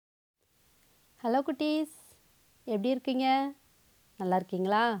Hello குட்டீஸ், எப்படி இருக்கீங்க? நல்லா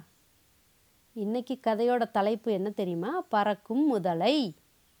இருக்கீங்களா? இன்னைக்கு கதையோட தலைப்பு என்ன தெரியுமா? பறக்கும் முதலை.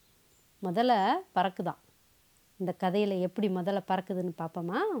 முதல்ல பறக்குதான். இந்த கதையில் எப்படி முதல்ல பறக்குதுன்னு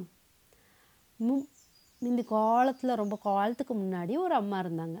பார்ப்போமா? முந்தி காலத்தில், ரொம்ப காலத்துக்கு முன்னாடி ஒரு அம்மா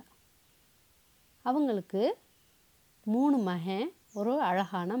இருந்தாங்க. அவங்களுக்கு 3 மகன், ஒரு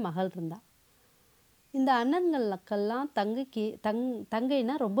அழகான மகள் இருந்தா. இந்த அண்ணன்களுக்கெல்லாம்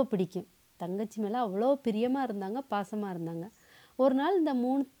தங்கைன்னா ரொம்ப பிடிக்கும். தங்கச்சி மேலே அவ்வளோ பிரியமாக இருந்தாங்க, பாசமாக இருந்தாங்க. ஒரு நாள் இந்த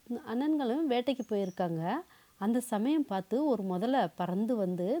 3 அண்ணன்களும் வேட்டைக்கு போயிருக்காங்க. அந்த சமயம் பார்த்து ஒரு முதலை பறந்து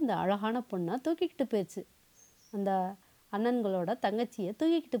வந்து இந்த அழகான பொண்ணை தூக்கிக்கிட்டு போயிடுச்சு. அந்த அண்ணன்களோட தங்கச்சியை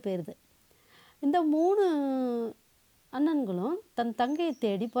தூக்கிக்கிட்டு போயிடுது. இந்த 3 அண்ணன்களும் தன் தங்கையை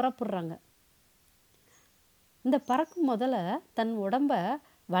தேடி புறப்படுறாங்க. இந்த பறக்கும் முதலை தன் உடம்ப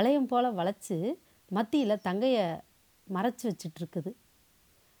வளையம் போல் வளைச்சி மத்தியில் தங்கையை மறைச்சி வச்சிட்ருக்குது.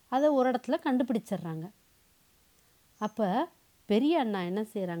 அதை ஒரு இடத்துல கண்டுபிடிச்சிட்றாங்க. அப்போ பெரிய அண்ணா என்ன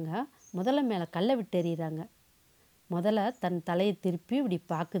செய்கிறாங்க, முதலை மேலே கல்லை விட்டு எறிகிறாங்க. முதல்ல தன் தலையை திருப்பி இப்படி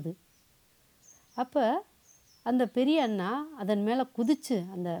பார்க்குது. அப்போ அந்த பெரிய அண்ணா அதன் மேலே குதித்து,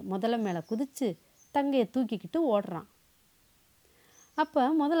 அந்த முதலை மேலே குதித்து தங்கையை தூக்கிக்கிட்டு ஓடுறான். அப்போ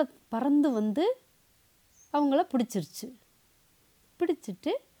முதல்ல பறந்து வந்து அவங்கள பிடிச்சிருச்சு.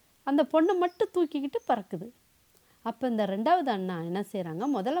 பிடிச்சிட்டு அந்த பொண்ணை மட்டும் தூக்கிக்கிட்டு பறக்குது. அப்போ இந்த 2வது அண்ணா என்ன செய்கிறாங்க,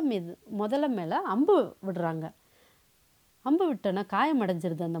 முதலை மேலே அம்பு விடுறாங்க. அம்பு விட்டோன்னா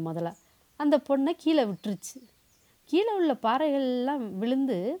காயமடைஞ்சிருது அந்த முதலை. அந்த பொண்ணை கீழே விட்டுருச்சு. கீழே உள்ள பாறைகள்லாம்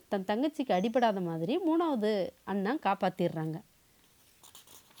விழுந்து தன் தங்கச்சிக்கு அடிபடாத மாதிரி 3வது அண்ணா காப்பாற்றிடுறாங்க.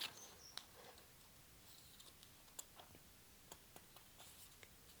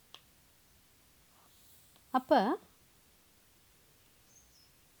 அப்போ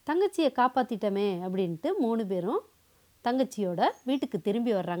தங்கச்சியை காப்பாற்றிட்டோமே அப்படின்ட்டு 3 பேரும் தங்கச்சியோட வீட்டுக்கு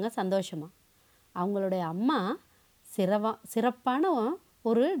திரும்பி வர்றாங்க சந்தோஷமாக. அவங்களுடைய அம்மா சிறப்பான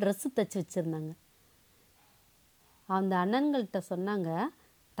ஒரு ட்ரெஸ்ஸு தைச்சி வச்சுருந்தாங்க. அந்த அண்ணன்கள்கிட்ட சொன்னாங்க,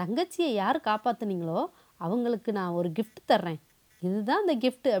 தங்கச்சியை யார் காப்பாற்றுனீங்களோ அவங்களுக்கு நான் ஒரு கிஃப்ட் தர்றேன், இதுதான் அந்த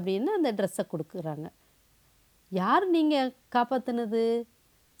கிஃப்ட்டு அப்படின்னு அந்த ட்ரெஸ்ஸை கொடுக்குறாங்க. யார் நீங்கள் காப்பாற்றினது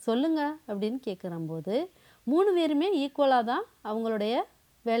சொல்லுங்க அப்படின்னு கேட்குறம்போது 3 பேருமே ஈக்குவலாக தான் அவங்களுடைய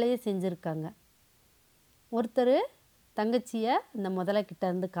வேலையை செஞ்சுருக்காங்க. ஒருத்தர் தங்கச்சியை இந்த முதலைக்கிட்ட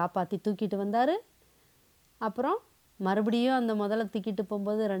இருந்து காப்பாற்றி தூக்கிட்டு வந்தார். அப்புறம் மறுபடியும் அந்த முதலை தூக்கிட்டு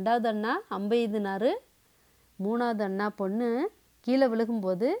போகும்போது 2வது அண்ணா அம்பை எய்தினார். 3வது அண்ணா பொண்ணு கீழே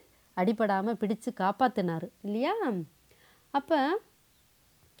விழுகும்போது அடிபடாமல் பிடிச்சு காப்பாற்றினார் இல்லையா? அப்போ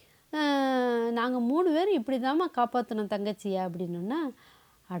நாங்கள் 3 பேரும் இப்படி தாம்மா காப்பாற்றினோம் தங்கச்சியை அப்படின்னா,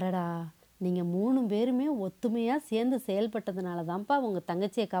 அடடா, நீங்கள் 3 பேருமே ஒத்துமையாக சேர்ந்து செயல்பட்டதுனால தான்ப்பா உங்கள்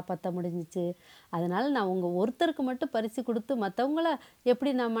தங்கச்சியை காப்பாற்ற முடிஞ்சிச்சு. அதனால் நான் உங்கள் ஒருத்தருக்கு மட்டும் பரிசு கொடுத்து மற்றவங்கள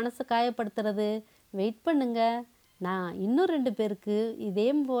எப்படி நான் மனசை காயப்படுத்துறது? வெயிட் பண்ணுங்க, நான் இன்னும் 2 பேருக்கு இதே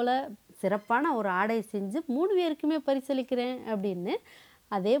போல் சிறப்பான ஒரு ஆடை செஞ்சு 3 பேருக்குமே பரிசளிக்கிறேன் அப்படின்னு.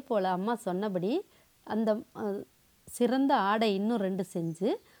 அதே போல் அம்மா சொன்னபடி அந்த சிறந்த ஆடை இன்னும் 2 செஞ்சு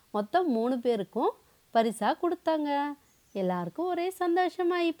மொத்தம் 3 பேருக்கும் பரிசாக கொடுத்தாங்க. எல்லாருக்கும் ஒரே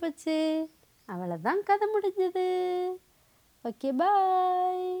சந்தோஷமாகி போச்சு. அவ்வளோதான், கதை முடிஞ்சது. ஓகே,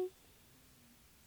 பாய்.